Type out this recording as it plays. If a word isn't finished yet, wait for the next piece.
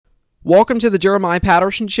Welcome to the Jeremiah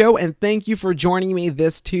Patterson Show, and thank you for joining me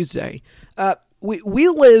this Tuesday. We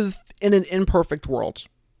live in an imperfect world,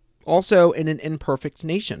 also in an imperfect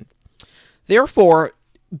nation. Therefore,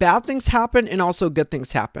 bad things happen and also good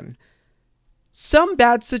things happen. Some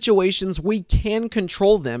bad situations, we can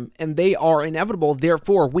control them, and they are inevitable.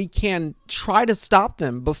 Therefore, we can try to stop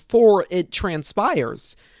them before it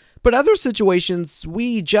transpires. But other situations,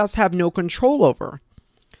 we just have no control over.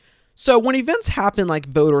 So when events happen like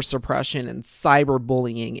voter suppression and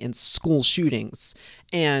cyberbullying and school shootings,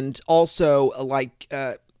 and also like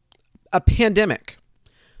a pandemic,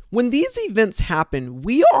 when these events happen,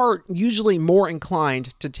 we are usually more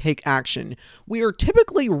inclined to take action. We are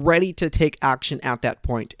typically ready to take action at that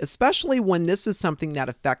point, especially when this is something that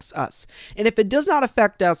affects us. And if it does not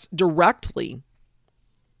affect us directly,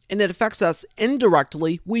 and it affects us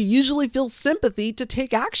indirectly, we usually feel sympathy to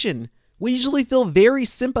take action. We usually feel very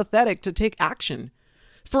sympathetic to take action.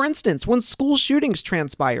 For instance, when school shootings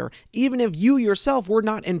transpire, even if you yourself were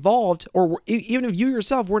not involved, or even if you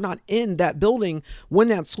yourself were not in that building when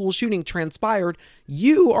that school shooting transpired,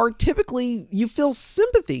 you feel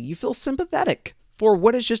sympathy, you feel sympathetic for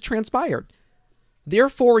what has just transpired.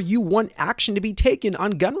 Therefore, you want action to be taken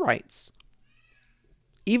on gun rights.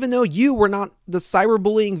 Even though you were not the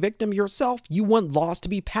cyberbullying victim yourself, you want laws to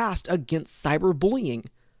be passed against cyberbullying.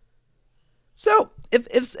 So,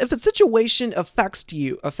 if a situation affects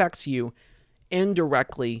you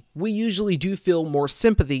indirectly, we usually do feel more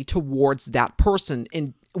sympathy towards that person,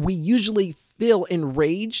 and we usually feel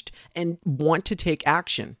enraged and want to take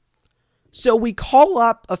action. So we call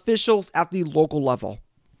up officials at the local level.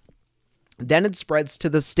 Then it spreads to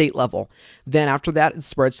the state level. Then after that, it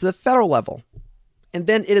spreads to the federal level. And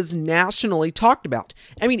then it is nationally talked about.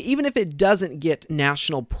 I mean, even if it doesn't get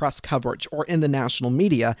national press coverage or in the national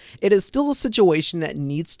media, it is still a situation that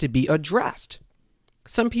needs to be addressed.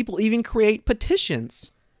 Some people even create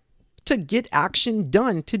petitions to get action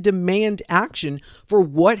done, to demand action for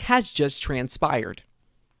what has just transpired.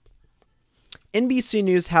 NBC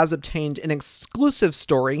News has obtained an exclusive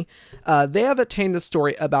story. They have obtained the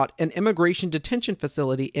story about an immigration detention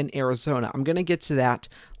facility in Arizona. I'm going to get to that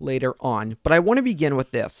later on, but I want to begin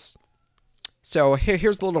with this. So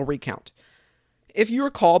here's the little recount. If you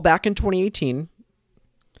recall, back in 2018,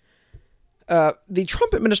 the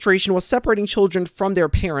Trump administration was separating children from their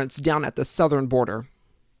parents down at the southern border.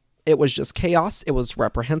 It was just chaos. It was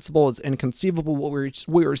reprehensible. It's inconceivable what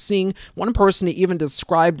we were seeing. One person even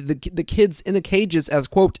described the kids in the cages as,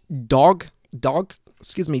 quote, dog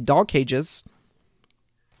cages.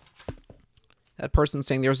 That person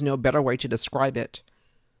saying there's no better way to describe it.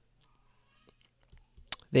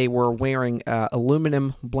 They were wearing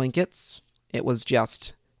aluminum blankets. It was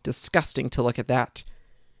just disgusting to look at that.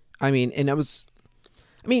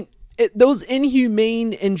 Those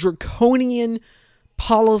inhumane and draconian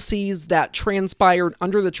policies that transpired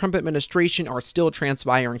under the Trump administration are still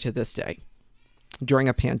transpiring to this day during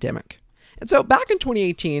a pandemic. And so back in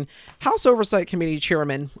 2018, House Oversight Committee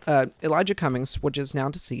Chairman Elijah Cummings, which is now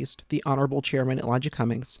deceased, the Honorable Chairman Elijah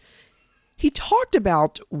Cummings, he talked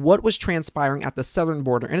about what was transpiring at the southern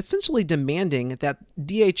border and essentially demanding that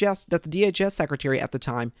the DHS secretary at the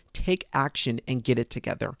time take action and get it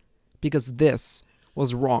together because this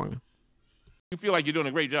was wrong. You feel like you're doing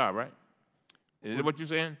a great job, right? Is that what you're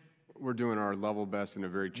saying? We're doing our level best in a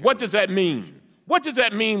very challenging. What does that mean? What does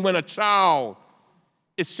that mean when a child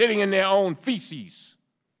is sitting in their own feces,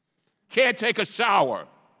 can't take a shower?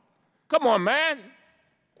 Come on, man.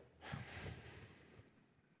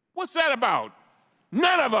 What's that about?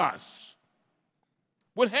 None of us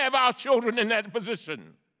would have our children in that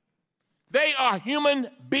position. They are human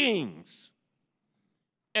beings.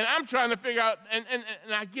 And I'm trying to figure out, and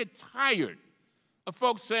I get tired of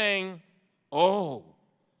folks saying, oh,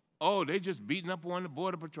 they just beating up on the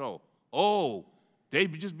Border Patrol. Oh, they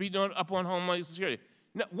just beating up on Homeland Security.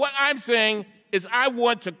 Now, what I'm saying is I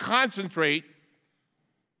want to concentrate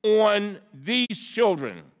on these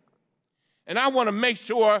children. And I want to make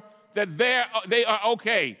sure that they are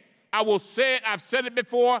okay. I will say it, I've said it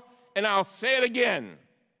before, and I'll say it again.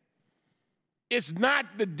 It's not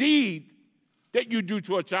the deed that you do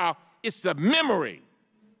to a child, it's the memory.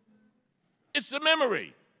 It's the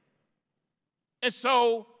memory. And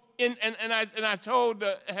so, I told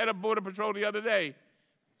the head of Border Patrol the other day,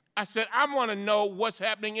 I said, I want to know what's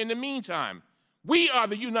happening in the meantime. We are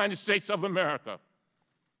the United States of America.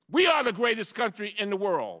 We are the greatest country in the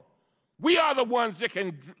world. We are the ones that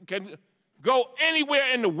can go anywhere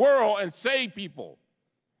in the world and save people.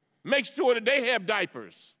 Make sure that they have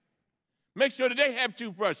diapers. Make sure that they have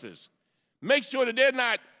toothbrushes. Make sure that they're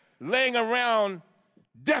not laying around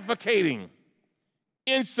defecating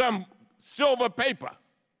in some silver paper.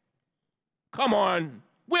 Come on,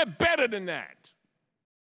 we're better than that.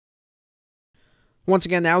 Once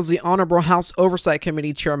again, that was the Honorable House Oversight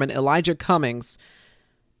Committee Chairman Elijah Cummings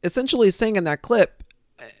essentially saying in that clip,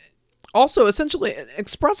 also essentially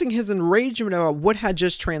expressing his enragement about what had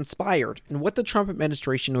just transpired and what the Trump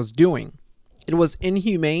administration was doing. It was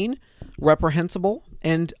inhumane, reprehensible,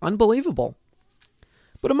 and unbelievable.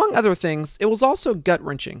 But among other things, it was also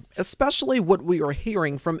gut-wrenching, especially what we are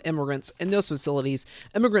hearing from immigrants in those facilities,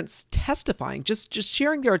 immigrants testifying, just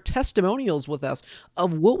sharing their testimonials with us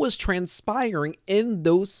of what was transpiring in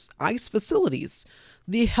those ICE facilities,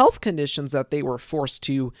 the health conditions that they were forced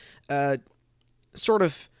to sort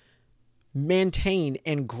of maintain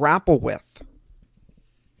and grapple with,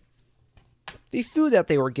 the food that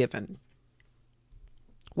they were given,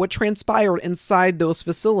 what transpired inside those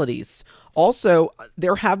facilities. Also,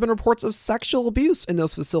 there have been reports of sexual abuse in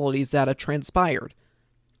those facilities that have transpired.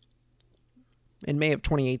 In May of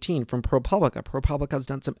 2018 from ProPublica. ProPublica has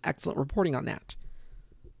done some excellent reporting on that.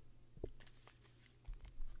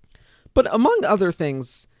 But among other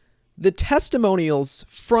things, the testimonials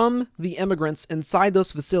from the immigrants inside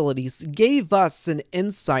those facilities gave us an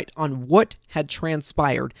insight on what had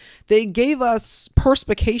transpired. They gave us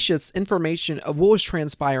perspicacious information of what was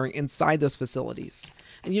transpiring inside those facilities.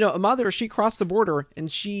 And a mother, she crossed the border, and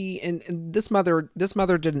this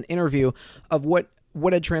mother did an interview of what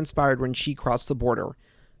had transpired when she crossed the border.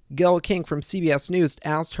 Gail King from CBS News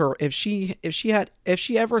asked her if she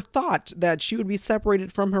ever thought that she would be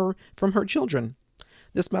separated from her children.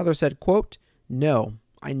 This mother said, quote, "No,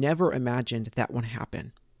 I never imagined that would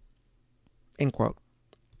happen." End quote.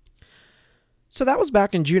 So that was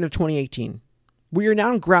back in June of 2018. We are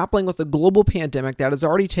now grappling with a global pandemic that has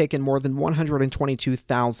already taken more than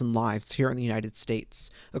 122,000 lives here in the United States.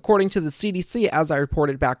 According to the CDC, as I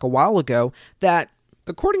reported back a while ago, that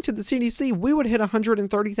according to the CDC, we would hit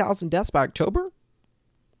 130,000 deaths by October.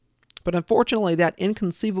 But unfortunately, that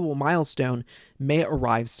inconceivable milestone may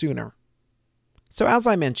arrive sooner. So as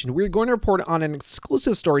I mentioned, we're going to report on an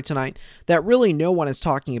exclusive story tonight that really no one is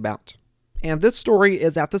talking about. And this story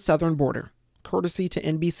is at the southern border, courtesy to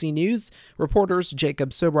NBC News reporters Jacob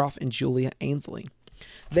Sobroff and Julia Ainsley.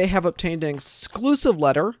 They have obtained an exclusive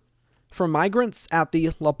letter from migrants at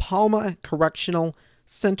the La Palma Correctional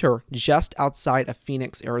Center just outside of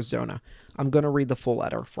Phoenix, Arizona. I'm going to read the full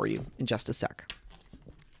letter for you in just a sec.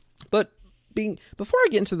 But before I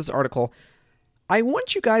get into this article, I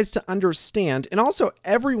want you guys to understand, and also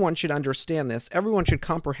everyone should understand this, everyone should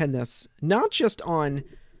comprehend this, not just on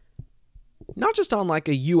like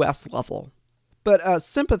a U.S. level, but a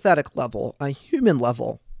sympathetic level, a human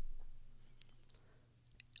level.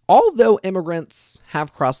 Although immigrants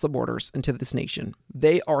have crossed the borders into this nation,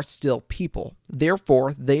 they are still people.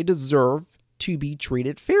 Therefore, they deserve to be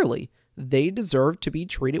treated fairly. They deserve to be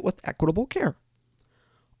treated with equitable care.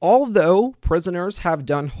 Although prisoners have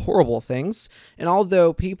done horrible things, and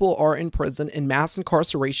although people are in prison and mass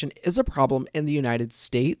incarceration is a problem in the United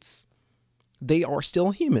States, they are still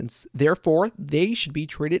humans. Therefore, they should be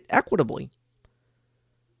treated equitably.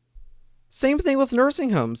 Same thing with nursing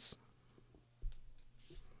homes.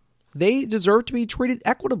 They deserve to be treated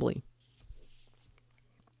equitably.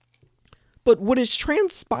 But what has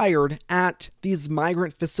transpired at these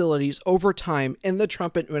migrant facilities over time in the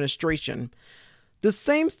Trump administration, the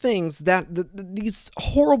same things that these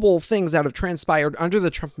horrible things that have transpired under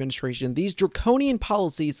the Trump administration, these draconian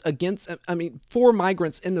policies for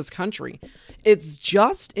migrants in this country, it's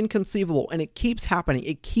just inconceivable, and it keeps happening.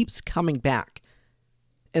 It keeps coming back.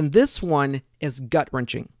 And this one is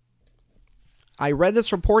gut-wrenching. I've read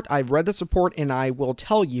this report, and I will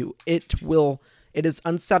tell you, it is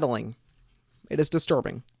unsettling. It is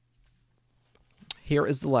disturbing. Here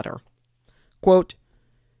is the letter. Quote,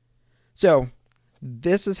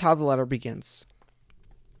 this is how the letter begins.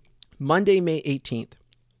 Monday, May 18th,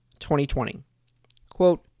 2020.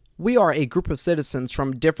 Quote, "We are a group of citizens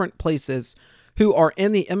from different places who are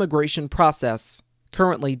in the immigration process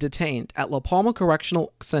currently detained at La Palma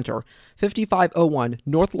Correctional Center, 5501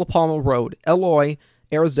 North La Palma Road, Eloy,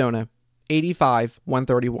 Arizona,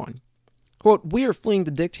 85131. Quote, "We are fleeing the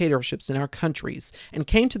dictatorships in our countries and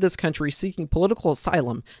came to this country seeking political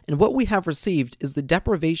asylum, and what we have received is the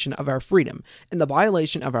deprivation of our freedom and the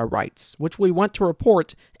violation of our rights, which we want to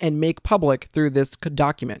report and make public through this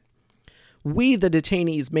document. We, the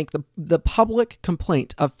detainees, make the public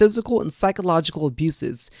complaint of physical and psychological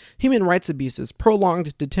abuses, human rights abuses,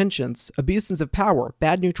 prolonged detentions, abuses of power,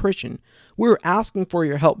 bad nutrition. We're asking for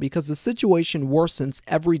your help because the situation worsens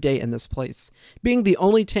every day in this place. Being the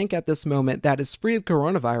only tank at this moment that is free of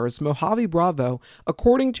coronavirus, Mojave Bravo,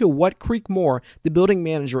 according to what Creekmore, the building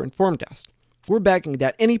manager, informed us. We're begging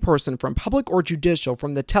that any person from public or judicial,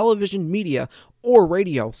 from the television, media, or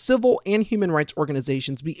radio, civil and human rights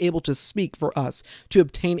organizations be able to speak for us to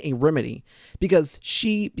obtain a remedy because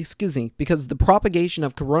the propagation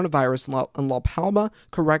of coronavirus in La Palma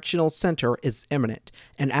Correctional Center is imminent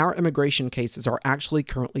and our immigration cases are actually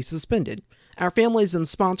currently suspended. Our families and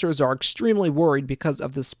sponsors are extremely worried because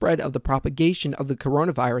of the spread of the propagation of the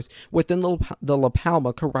coronavirus within the La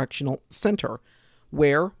Palma Correctional Center,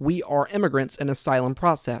 where we are immigrants in asylum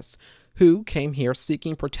process who came here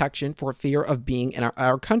seeking protection for fear of being in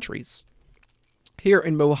our countries. Here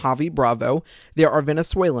in Mojave Bravo, there are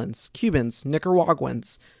Venezuelans, Cubans,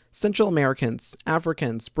 Nicaraguans, Central Americans,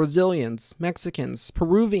 Africans, Brazilians, Mexicans,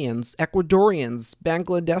 Peruvians, Ecuadorians,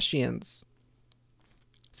 Bangladeshis,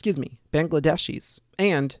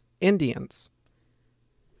 and Indians.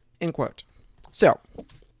 End quote. So,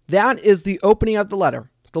 that is the opening of the letter.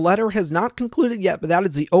 The letter has not concluded yet, but that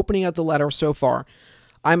is the opening of the letter so far.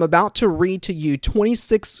 I'm about to read to you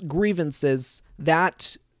 26 grievances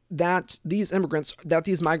that these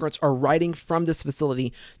migrants are writing from this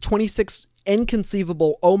facility. 26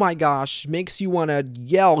 inconceivable, oh my gosh, makes you want to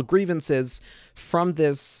yell grievances from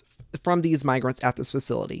these migrants at this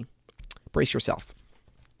facility. Brace yourself.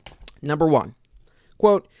 Number 1,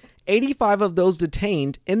 quote, 85 of those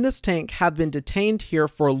detained in this tank have been detained here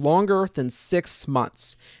for longer than 6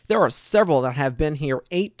 months. There are several that have been here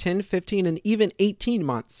 8, 10, 15, and even 18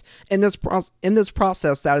 months in this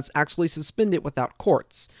process that is actually suspended without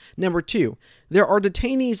courts. Number 2, there are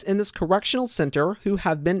detainees in this correctional center who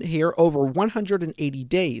have been here over 180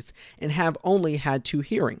 days and have only had 2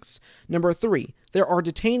 hearings. Number 3, there are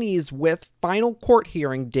detainees with final court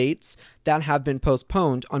hearing dates that have been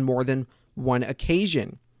postponed on more than one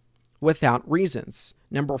occasion without reasons.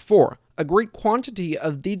 Number 4, a great quantity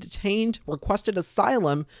of the detained requested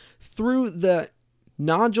asylum through the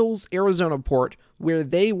Nodules, Arizona port, where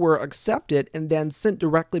they were accepted and then sent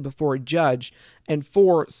directly before a judge, and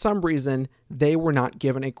for some reason, they were not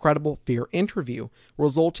given a credible, fair interview,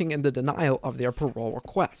 resulting in the denial of their parole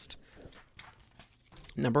request.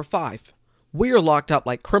 Number 5, we are locked up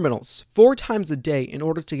like criminals 4 times a day in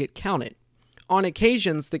order to get counted. On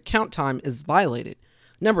occasions, the count time is violated.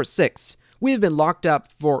 Number 6, we have been locked up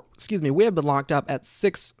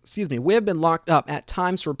at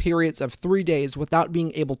times for periods of 3 days without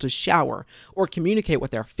being able to shower or communicate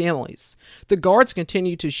with our families. The guards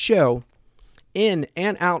continue to come in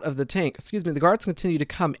and out of the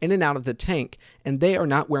tank, and they are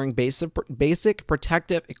not wearing basic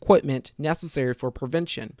protective equipment necessary for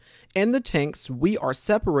prevention. In the tanks, we are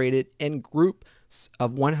separated in groups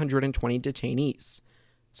of 120 detainees.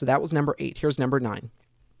 So that was number 8. Here's number 9.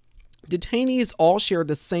 Detainees all share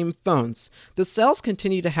the same phones. The cells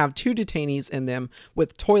continue to have 2 detainees in them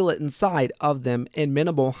with toilet inside of them and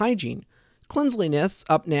minimal hygiene. Cleanliness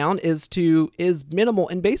up now is minimal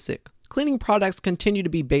and basic. Cleaning products continue to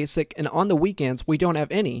be basic, and on the weekends we don't have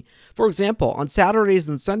any. For example, on Saturdays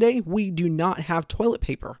and Sunday, we do not have toilet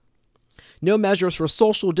paper. No measures for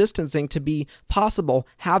social distancing to be possible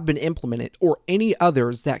have been implemented, or any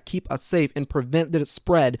others that keep us safe and prevent the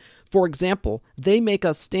spread. For example, they make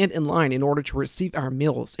us stand in line in order to receive our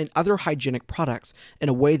meals and other hygienic products in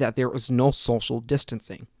a way that there is no social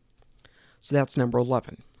distancing. So that's number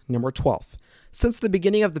 11. Number 12. Since the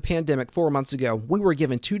beginning of the pandemic 4 months ago, we were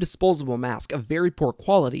given 2 disposable masks of very poor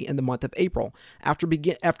quality in the month of April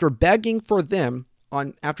after begging for them.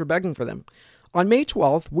 On May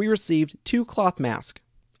 12th, we received 2 cloth masks.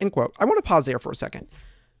 End quote. I want to pause there for a second.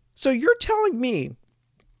 So you're telling me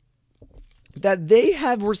that they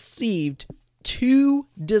have received 2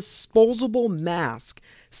 disposable masks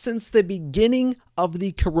since the beginning of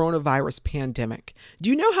the coronavirus pandemic. Do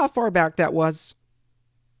you know how far back that was?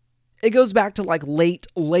 It goes back to like late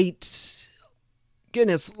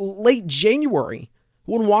January,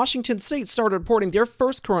 when Washington State started reporting their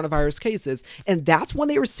first coronavirus cases, and that's when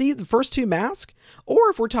they received the first 2 masks? Or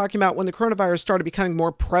if we're talking about when the coronavirus started becoming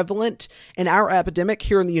more prevalent and our epidemic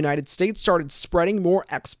here in the United States started spreading more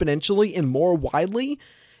exponentially and more widely,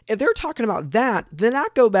 if they're talking about that, then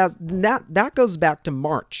that goes back to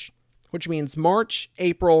March, which means March,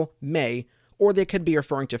 April, May, or they could be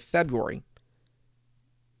referring to February,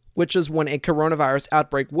 which is when CDC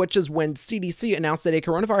announced that a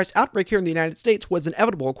coronavirus outbreak here in the United States was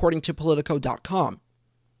inevitable, according to Politico.com.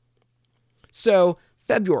 So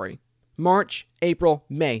February, March, April,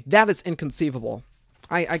 May. That is inconceivable.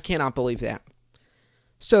 I cannot believe that.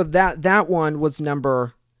 So that one was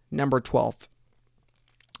number 12.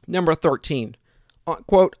 Number 13.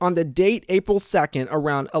 Quote, on the date April 2nd,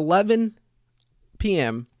 around 11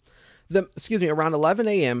 p.m., around 11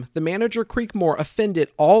 a.m., the manager Creekmore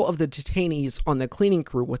offended all of the detainees on the cleaning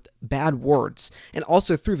crew with bad words and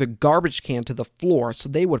also threw the garbage can to the floor so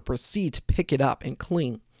they would proceed to pick it up and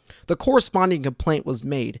clean. The corresponding complaint was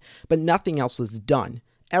made, but nothing else was done.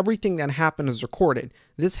 Everything that happened is recorded.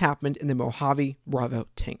 This happened in the Mojave Bravo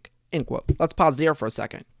tank. End quote. Let's pause there for a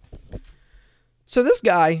second. So this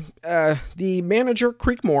guy, the manager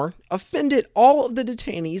Creekmore, offended all of the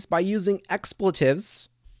detainees by using expletives,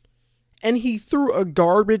 and he threw a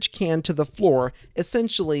garbage can to the floor,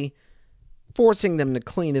 essentially forcing them to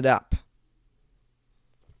clean it up.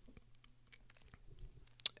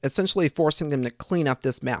 Essentially forcing them to clean up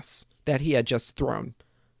this mess that he had just thrown.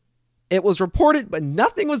 It was reported, but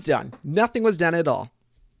nothing was done. Nothing was done at all.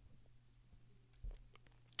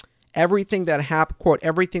 Everything that happened, quote,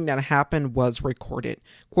 everything that happened was recorded.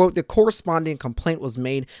 Quote, the corresponding complaint was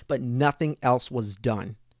made, but nothing else was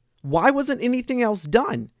done. Why wasn't anything else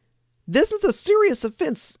done? This is a serious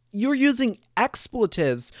offense. You're using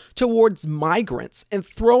expletives towards migrants and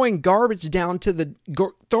throwing garbage down to the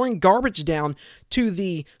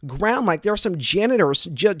ground like there are some janitors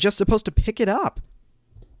just supposed to pick it up.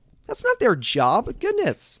 That's not their job.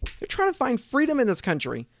 Goodness, they're trying to find freedom in this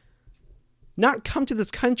country, not come to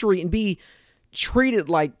this country and be treated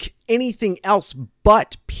like anything else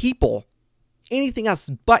but people, anything else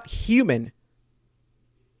but human.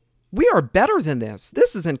 We are better than this.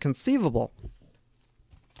 This is inconceivable.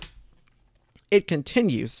 It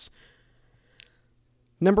continues.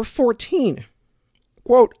 Number 14.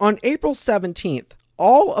 Quote, on April 17th,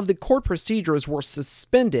 all of the court procedures were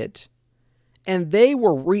suspended and they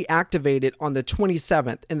were reactivated on the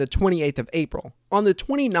 27th and the 28th of April. On the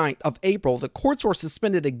 29th of April, the courts were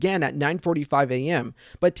suspended again at 9:45 a.m.,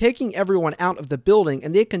 but taking everyone out of the building,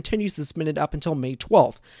 and they continue suspended up until May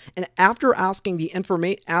 12th. And after asking the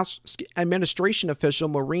administration official,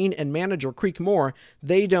 Marine and manager Creekmore,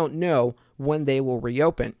 they don't know when they will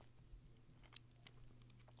reopen.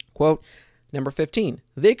 Quote, number 15,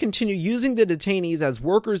 they continue using the detainees as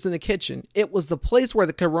workers in the kitchen. It was the place where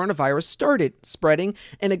the coronavirus started spreading,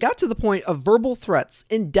 and it got to the point of verbal threats,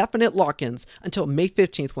 indefinite lock-ins, until May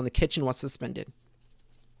 15th when the kitchen was suspended.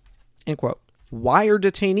 End quote. Why are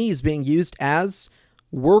detainees being used as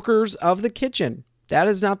workers of the kitchen? That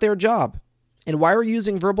is not their job. And why are you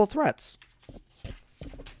using verbal threats?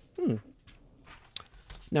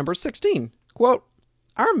 Number 16, quote,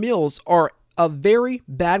 our meals are of very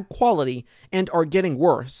bad quality and are getting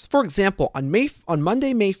worse. For example, on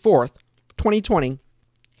Monday, May 4th, 2020,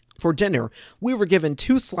 for dinner, we were given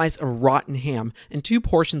 2 slices of rotten ham and 2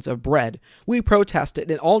 portions of bread. We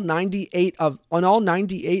protested, and all 98 of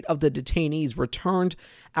the detainees returned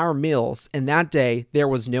our meals, and that day there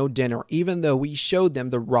was no dinner, even though we showed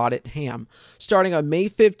them the rotted ham. Starting on May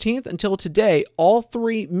 15th until today, all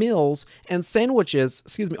 3 meals are sandwiches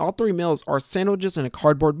in a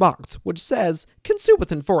cardboard box, which says consume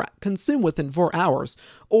within 4 hours,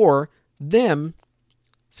 or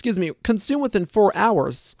consume within 4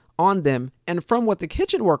 hours on them. And from what the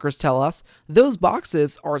kitchen workers tell us, those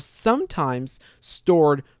boxes are sometimes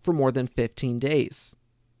stored for more than 15 days.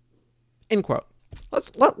 End quote.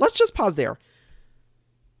 Let's just pause there.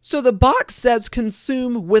 So the box says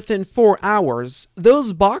consume within 4 hours.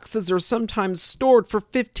 Those boxes are sometimes stored for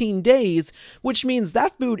 15 days, which means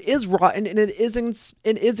that food is rotten and it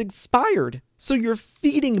is expired. So you're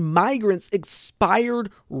feeding migrants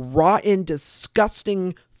expired, rotten,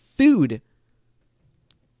 disgusting food.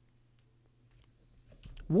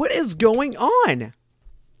 What is going on?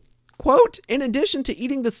 Quote, in addition to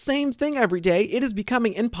eating the same thing every day, it is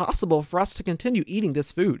becoming impossible for us to continue eating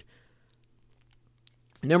this food.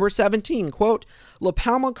 Number 17, quote, La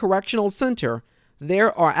Palma Correctional Center.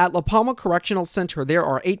 At La Palma Correctional Center, there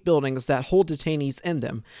are 8 buildings that hold detainees in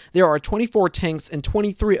them. There are 24 tanks, and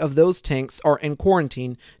 23 of those tanks are in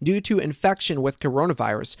quarantine due to infection with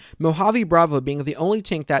coronavirus. Mojave Bravo being the only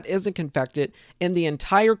tank that isn't infected in the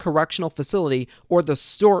entire correctional facility, or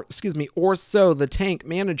so the tank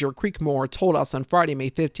manager Creekmore told us on Friday,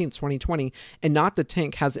 May 15th, 2020, and not the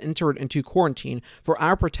tank has entered into quarantine for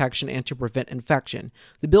our protection and to prevent infection.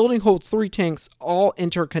 The building holds 3 tanks, all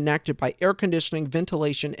interconnected by air conditioning,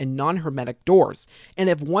 ventilation, and non-hermetic doors. And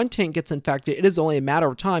if one tank gets infected, it is only a matter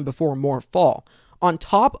of time before more fall. On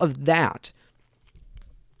top of that,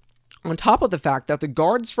 On top of the fact that the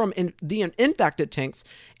guards from the infected tanks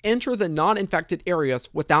enter the non-infected areas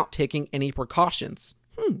without taking any precautions.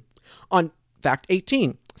 On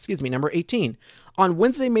number 18. On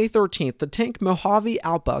Wednesday, May 13th, the tank Mojave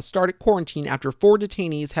Alpha started quarantine after 4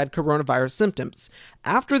 detainees had coronavirus symptoms.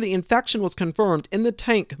 After the infection was confirmed in the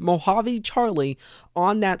tank Mojave Charlie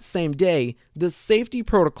on that same day, the safety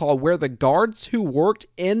protocol where the guards who worked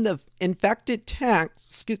in the infected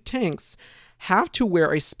tanks have to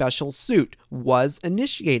wear a special suit was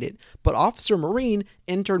initiated, but Officer Marine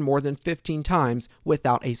entered more than 15 times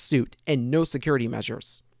without a suit and no security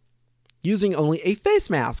measures. Using only a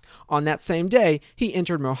face mask on that same day, he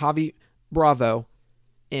entered Mojave Bravo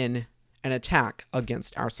in an attack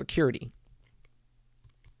against our security.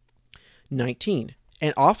 19.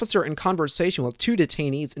 An officer in conversation with 2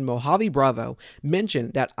 detainees in Mojave Bravo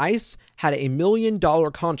mentioned that ICE had a $1 million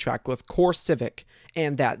contract with Core Civic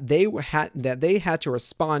and that they had to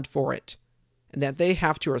respond for it.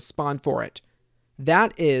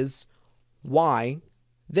 That is why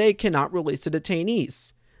they cannot release the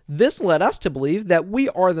detainees. This led us to believe that we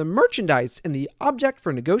are the merchandise and the object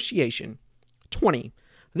for negotiation. 20.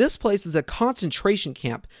 This place is a concentration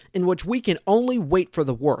camp in which we can only wait for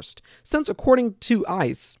the worst. Since according to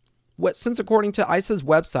ICE's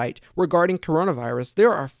website regarding coronavirus,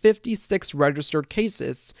 there are 56 registered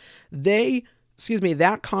cases. That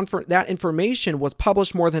information was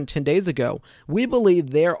published more than 10 days ago. We believe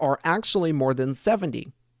there are actually more than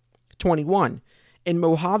 70. 21. In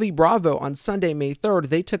Mojave Bravo on Sunday, May 3rd,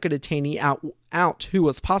 they took a detainee out who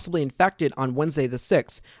was possibly infected on Wednesday the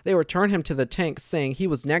 6th. They returned him to the tank saying he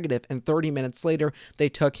was negative, and 30 minutes later, they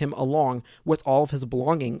took him along with all of his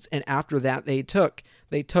belongings. And after that, they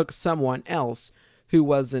took someone else who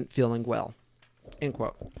wasn't feeling well. End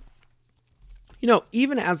quote.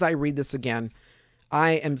 Even as I read this again,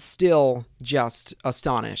 I am still just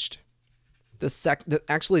astonished.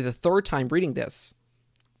 Actually, the third time reading this.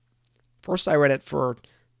 First, I read it for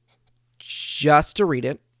just to read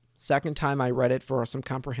it. Second time, I read it for some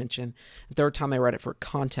comprehension. Third time, I read it for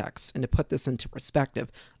context and to put this into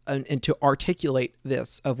perspective and to articulate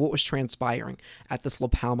this of what was transpiring at this La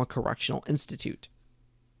Palma Correctional Institute.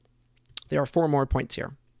 There are 4 more points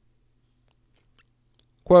here.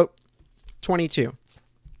 Quote 22.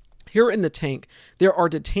 Here in the tank, there are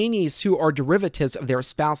detainees who are derivatives of their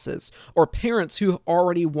spouses or parents who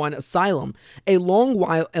already won asylum a long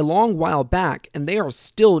while back, and they are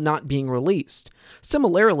still not being released.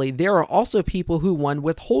 Similarly, there are also people who won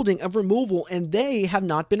withholding of removal, and they have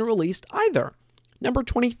not been released either. Number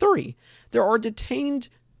 23. There are detained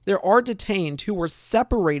who were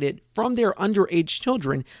separated from their underage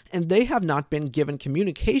children, and they have not been given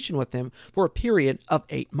communication with them for a period of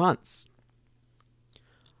 8 months.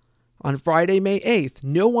 On Friday, May 8th,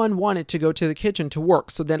 no one wanted to go to the kitchen to work,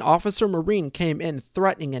 so then Officer Marine came in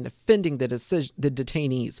threatening and offending the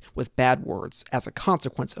detainees with bad words. As a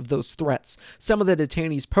consequence of those threats, some of the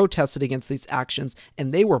detainees protested against these actions,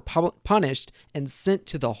 and they were punished and sent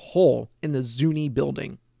to the hole in the Zuni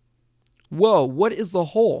building. Whoa, what is the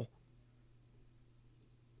hole?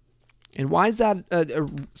 And why is that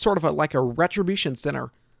like a retribution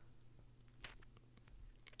center?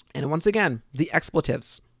 And once again, the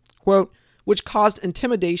expletives. Quote, which caused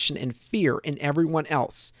intimidation and fear in everyone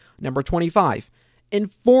else. Number 25,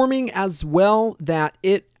 informing as well that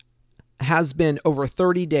it has been over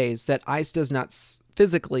 30 days that ICE does not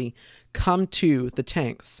physically come to the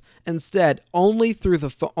tanks. Instead, only through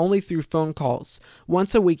phone calls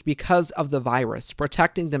once a week because of the virus,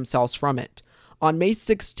 protecting themselves from it. On May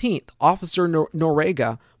 16th, Officer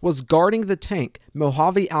Norega was guarding the tank.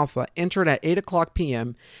 Mojave Alpha entered at 8 o'clock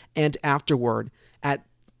p.m. and afterward at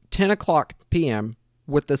 10 o'clock p.m.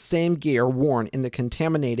 with the same gear worn in the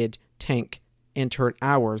contaminated tank entered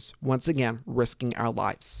ours, once again risking our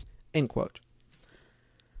lives. End quote.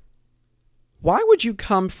 Why would you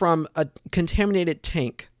come from a contaminated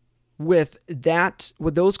tank with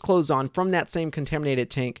those clothes on from that same contaminated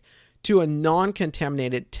tank to a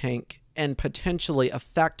non-contaminated tank and potentially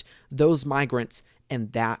affect those migrants in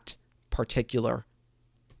that particular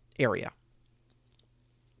area?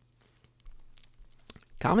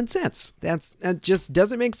 Common sense. That just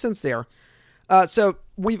doesn't make sense there. So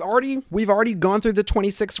we've already gone through the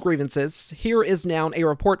 26 grievances. Here is now a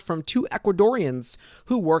report from 2 Ecuadorians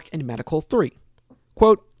who work in Medical 3.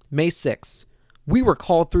 Quote, May 6th. We were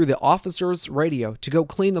called through the officer's radio to go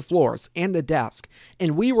clean the floors and the desk,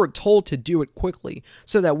 and we were told to do it quickly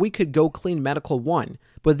so that we could go clean Medical 1.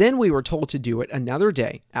 But then we were told to do it another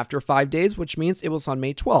day. After 5 days, which means it was on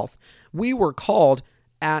May 12th, we were called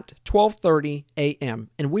at 12:30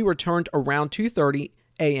 a.m. and we returned around 2:30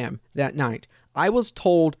 a.m. that night, I was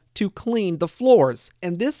told to clean the floors,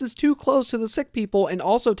 and this is too close to the sick people, and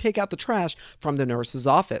also take out the trash from the nurse's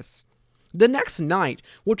office. The next night,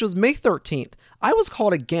 which was May 13th, I was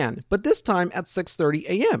called again, but this time at 6:30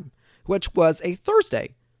 a.m., which was a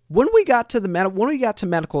Thursday. When we got to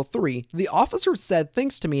medical 3, the officer said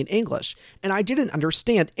things to me in English, and I didn't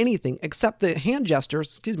understand anything except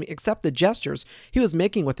the gestures he was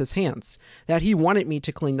making with his hands, that he wanted me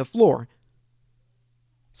to clean the floor.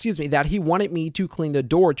 That he wanted me to clean the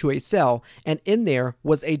door to a cell, and in there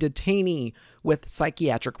was a detainee with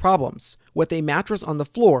psychiatric problems, with a mattress on the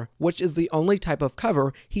floor, which is the only type of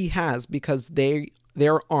cover he has because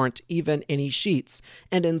there aren't even any sheets.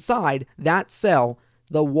 And inside that cell,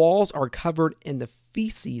 the walls are covered in the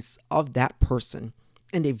feces of that person,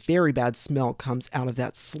 and a very bad smell comes out of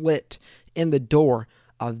that slit in the door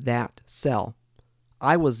of that cell.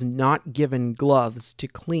 I was not given gloves to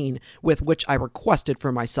clean, with which I requested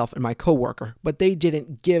for myself and my coworker, but they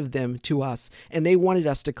didn't give them to us, and they wanted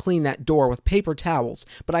us to clean that door with paper towels,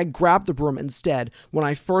 but I grabbed the broom instead. When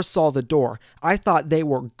I first saw the door, I thought they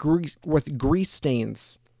were with grease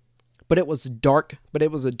stains, but it was a dark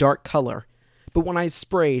color. But when I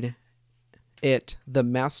sprayed it, the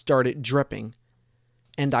mess started dripping,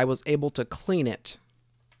 and I was able to clean it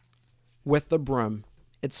with the broom.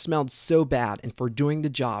 It smelled so bad, and for doing the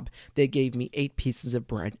job, they gave me 8 pieces of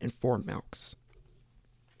bread and 4 milks.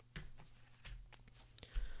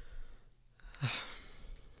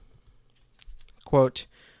 Quote,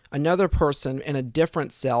 another person in a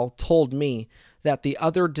different cell told me that the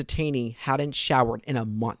other detainee hadn't showered in a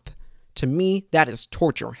month. To me, that is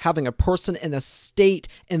torture, having a person in a state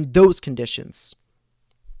in those conditions.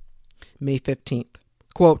 May 15th.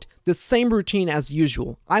 Quote, the same routine as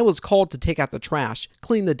usual. I was called to take out the trash,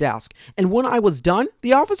 clean the desk, and when I was done,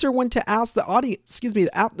 the officer went to ask the detainee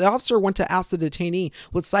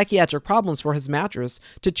with psychiatric problems for his mattress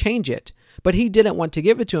to change it, but he didn't want to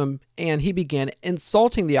give it to him, and he began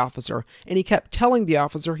insulting the officer, and he kept telling the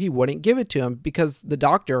officer he wouldn't give it to him because the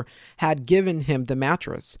doctor had given him the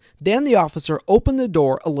mattress. Then the officer opened the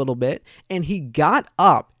door a little bit, and he got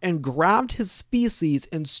up and grabbed his feces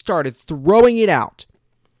and started throwing it out.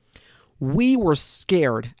 We were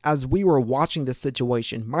scared as we were watching this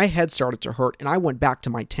situation. My head started to hurt, and I went back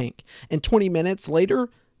to my tank. And 20 minutes later,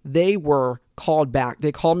 they were called back.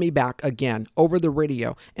 They called me back again over the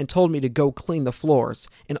radio and told me to go clean the floors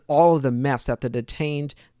and all of the mess that the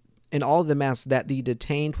detained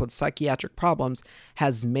with psychiatric problems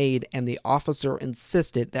has made. And the officer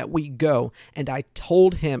insisted that we go. And I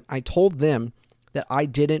told them that I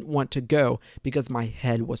didn't want to go because my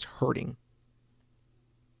head was hurting.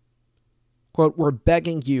 Quote, we're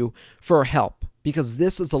begging you for help because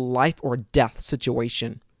this is a life or death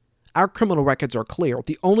situation. Our criminal records are clear.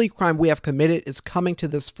 The only crime we have committed is coming to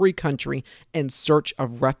this free country in search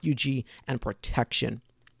of refugee and protection.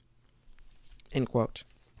 End quote.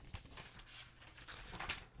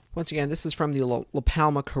 Once again, this is from the La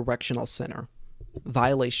Palma Correctional Center.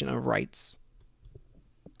 Violation of rights.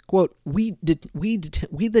 Quote, we the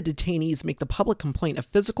detainees make the public complaint of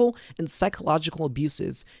physical and psychological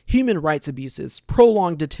abuses, human rights abuses,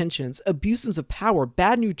 prolonged detentions, abuses of power,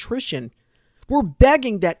 bad nutrition. We're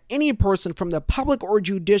begging that any person from the public or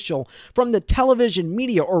judicial, from the television,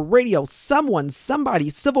 media, or radio, somebody,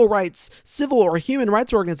 civil or human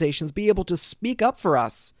rights organizations be able to speak up for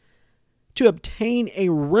us to obtain a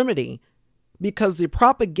remedy, because the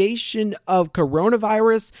propagation of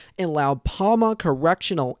coronavirus in La Palma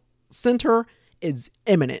Correctional Center is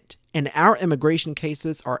imminent, and our immigration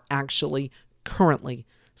cases are actually currently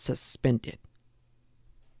suspended.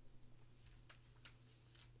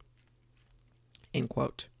 End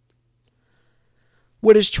quote.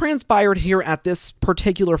 What has transpired here at this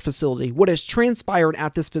particular facility,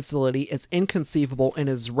 is inconceivable and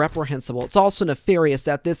is reprehensible. It's also nefarious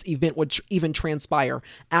that this event would even transpire.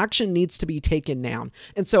 Action needs to be taken now.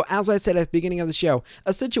 And so, as I said at the beginning of the show,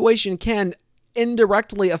 a situation can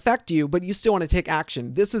indirectly affect you, but you still want to take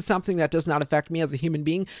action. This is something that does not affect me as a human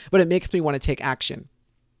being, but it makes me want to take action.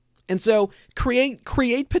 And so, create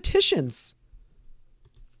petitions.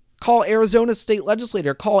 Call Arizona's state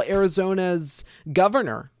legislator. Call Arizona's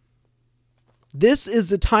governor. This is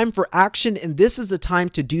the time for action, and this is the time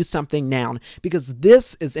to do something now, because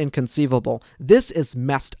this is inconceivable. This is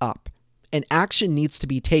messed up, and action needs to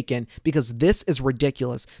be taken because this is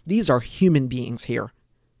ridiculous. These are human beings here.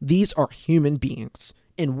 These are human beings.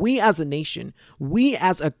 And we as a nation, we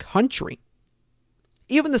as a country,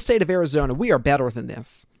 even the state of Arizona, we are better than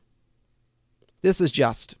this. This is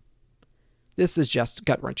just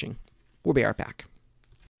gut-wrenching. We'll be right back.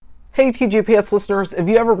 Hey TJPS listeners, if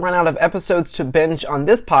you ever run out of episodes to binge on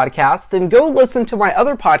this podcast, then go listen to my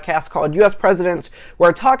other podcast called U.S. Presidents,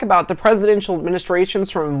 where I talk about the presidential administrations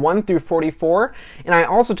from 1 through 44, and I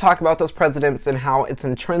also talk about those presidents and how it's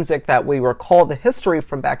intrinsic that we recall the history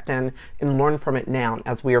from back then and learn from it now,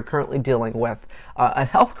 as we are currently dealing with a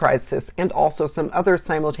health crisis and also some other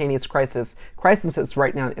simultaneous crises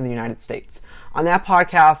right now in the United States. On that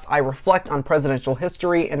podcast, I reflect on presidential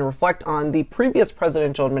history and reflect on the previous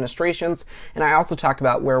presidential administrations, and I also talk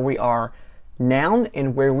about where we are now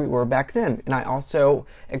and where we were back then. And I also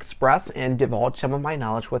express and divulge some of my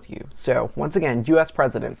knowledge with you. So once again, U.S.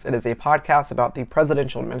 Presidents. It is a podcast about the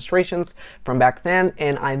presidential administrations from back then,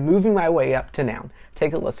 and I'm moving my way up to now.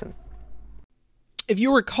 Take a listen. If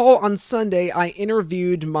you recall, on Sunday, I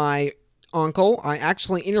interviewed my uncle. I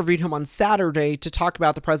actually interviewed him on Saturday to talk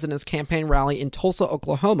about the president's campaign rally in Tulsa,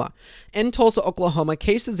 Oklahoma. In Tulsa, Oklahoma,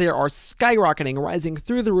 cases there are skyrocketing, rising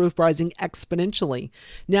through the roof, rising exponentially.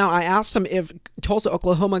 Now, I asked him if Tulsa,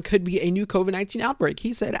 Oklahoma could be a new COVID-19 outbreak.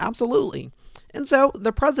 He said absolutely. And so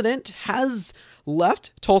the president has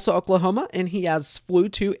left Tulsa, Oklahoma, and he has flew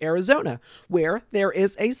to Arizona, where there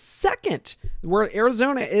is where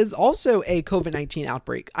Arizona is also a COVID-19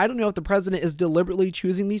 outbreak. I don't know if the president is deliberately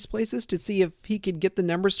choosing these places to see if he could get the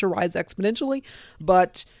numbers to rise exponentially,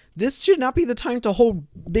 but this should not be the time to hold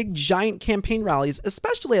big, giant campaign rallies,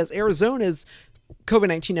 especially as Arizona's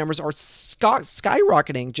COVID-19 numbers are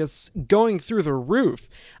skyrocketing, just going through the roof.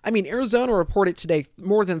 I mean, Arizona reported today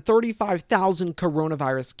more than 35,000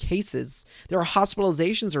 coronavirus cases. Their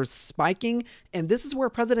hospitalizations are spiking, and this is where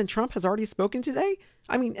President Trump has already spoken today.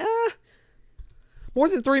 I mean, more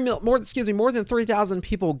than 3,000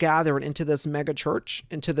 people gathered into this mega church,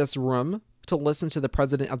 into this room, to listen to the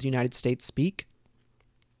President of the United States speak.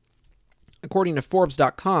 According to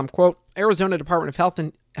Forbes.com, quote, Arizona Department of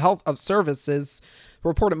Health of Services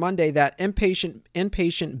reported Monday that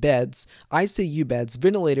inpatient beds, ICU beds,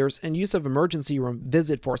 ventilators, and use of emergency room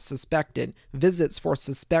visits for suspected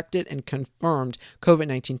and confirmed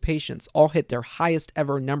COVID-19 patients all hit their highest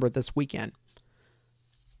ever number this weekend.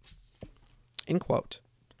 End quote.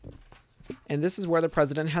 And this is where the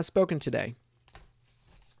president has spoken today.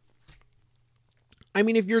 I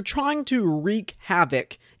mean, if you're trying to wreak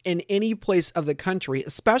havoc in any place of the country,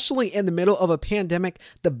 especially in the middle of a pandemic,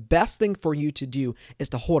 the best thing for you to do is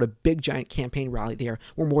to hold a big giant campaign rally there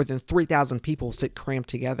where more than 3,000 people sit crammed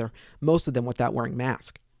together, most of them without wearing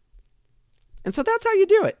masks. And so that's how you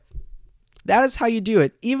do it. That is how you do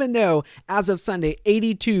it, even though as of Sunday,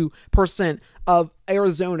 82% of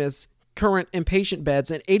Arizona's current inpatient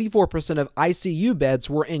beds and 84% of ICU beds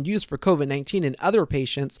were in use for COVID-19 and other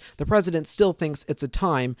patients. The president still thinks it's a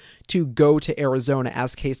time to go to Arizona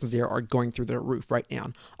as cases there are going through the roof right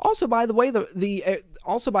now. Also, by the way,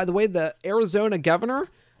 the Arizona governor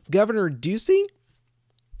Ducey,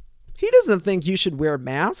 he doesn't think you should wear a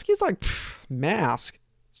mask. He's like, mask.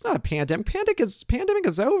 It's not a pandemic. Pandemic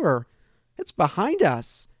is over. It's behind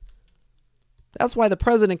us. That's why the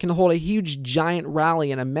president can hold a huge, giant rally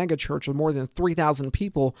in a mega church with more than 3,000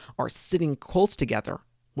 people are sitting close together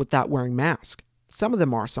without wearing masks. Some of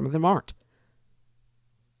them are, some of them aren't.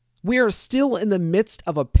 We are still in the midst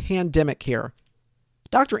of a pandemic here.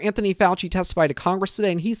 Dr. Anthony Fauci testified to Congress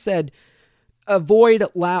today, and he said, avoid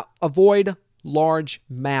large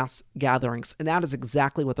mass gatherings. And that is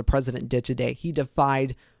exactly what the president did today. He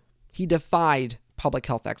defied public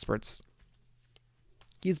health experts.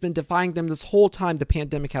 He's been defying them this whole time the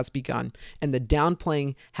pandemic has begun, and the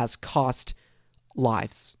downplaying has cost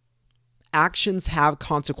lives. Actions have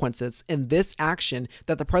consequences, and this action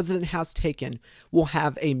that the president has taken will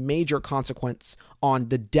have a major consequence on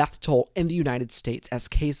the death toll in the United States as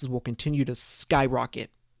cases will continue to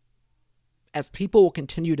skyrocket, as people will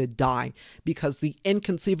continue to die because the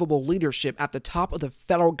inconceivable leadership at the top of the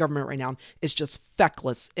federal government right now is just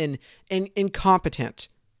feckless and incompetent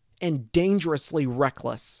and dangerously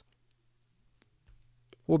reckless.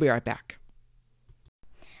 We'll be right back.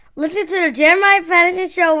 Listen to the Jeremiah Patterson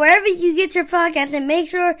Show wherever you get your podcast, and make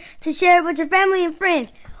sure to share it with your family and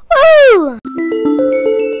friends. Woohoo!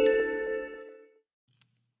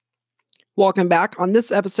 Welcome back. On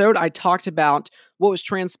this episode, I talked about what was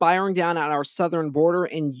transpiring down at our southern border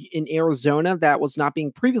in Arizona that was not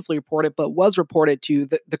being previously reported, but was reported to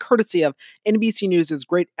the courtesy of NBC News'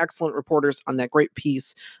 great, excellent reporters on that great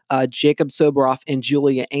piece, Jacob Soboroff and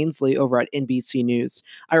Julia Ainsley over at NBC News.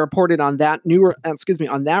 I reported on that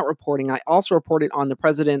on that reporting. I also reported on the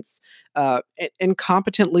president's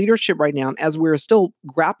incompetent leadership right now, as we're still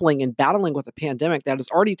grappling and battling with a pandemic that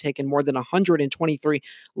has already taken more than 123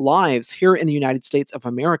 lives here in the United States of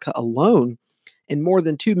America alone, and more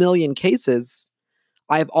than 2 million cases.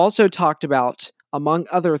 I've also talked about, among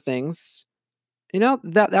other things,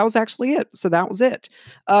 that was actually it. So that was it.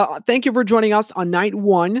 Thank you for joining us on night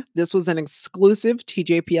 1. This was an exclusive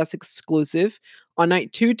TJPS exclusive. On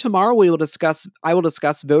night 2 tomorrow, I will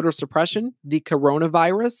discuss voter suppression, the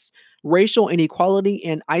coronavirus, racial inequality,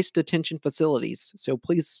 and ICE detention facilities. So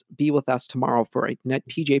please be with us tomorrow for a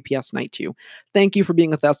TJPS night 2. Thank you for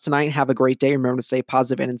being with us tonight. Have a great day. Remember to stay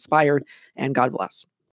positive and inspired, and God bless.